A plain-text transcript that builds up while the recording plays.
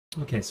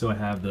Okay, so I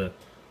have the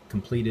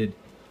completed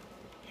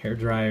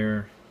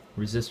hairdryer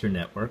resistor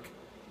network,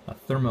 a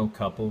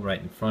thermocouple right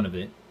in front of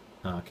it,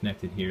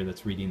 connected here,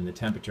 that's reading the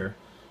temperature,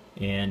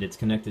 and it's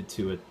connected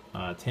to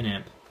a 10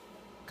 amp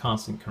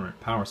constant current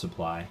power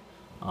supply.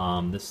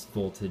 This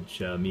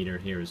voltage meter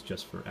here is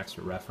just for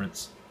extra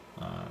reference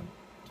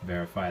to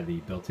verify the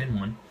built-in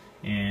one,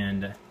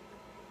 and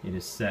it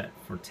is set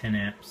for 10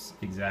 amps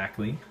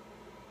exactly.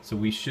 So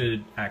we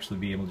should actually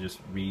be able to just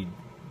read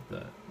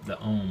the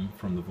ohm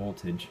from the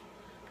voltage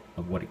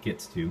of what it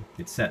gets to.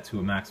 It's set to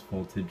a max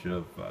voltage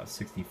of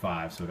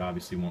 65, so it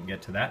obviously won't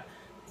get to that.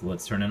 So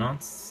let's turn it on,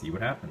 see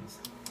what happens.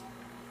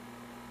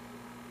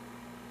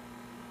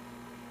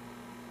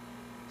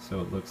 So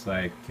it looks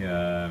like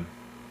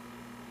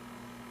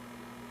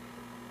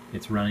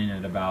it's running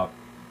at about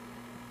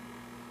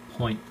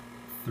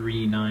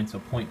 0.39, so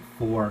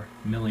 0.4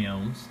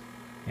 milliohms,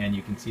 and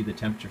you can see the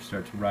temperature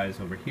start to rise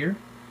over here,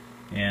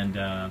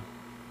 and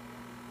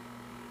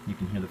you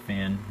can hear the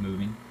fan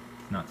moving.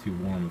 It's not too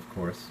warm, of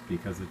course,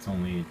 because it's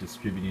only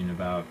distributing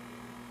about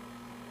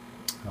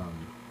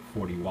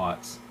 40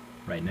 watts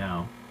right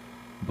now,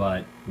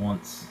 but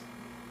once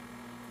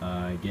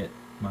I get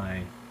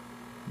my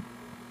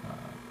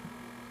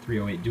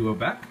 308 Duo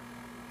back,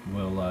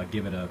 we'll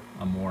give it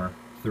a more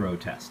thorough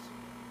test.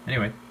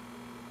 Anyway,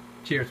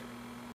 cheers!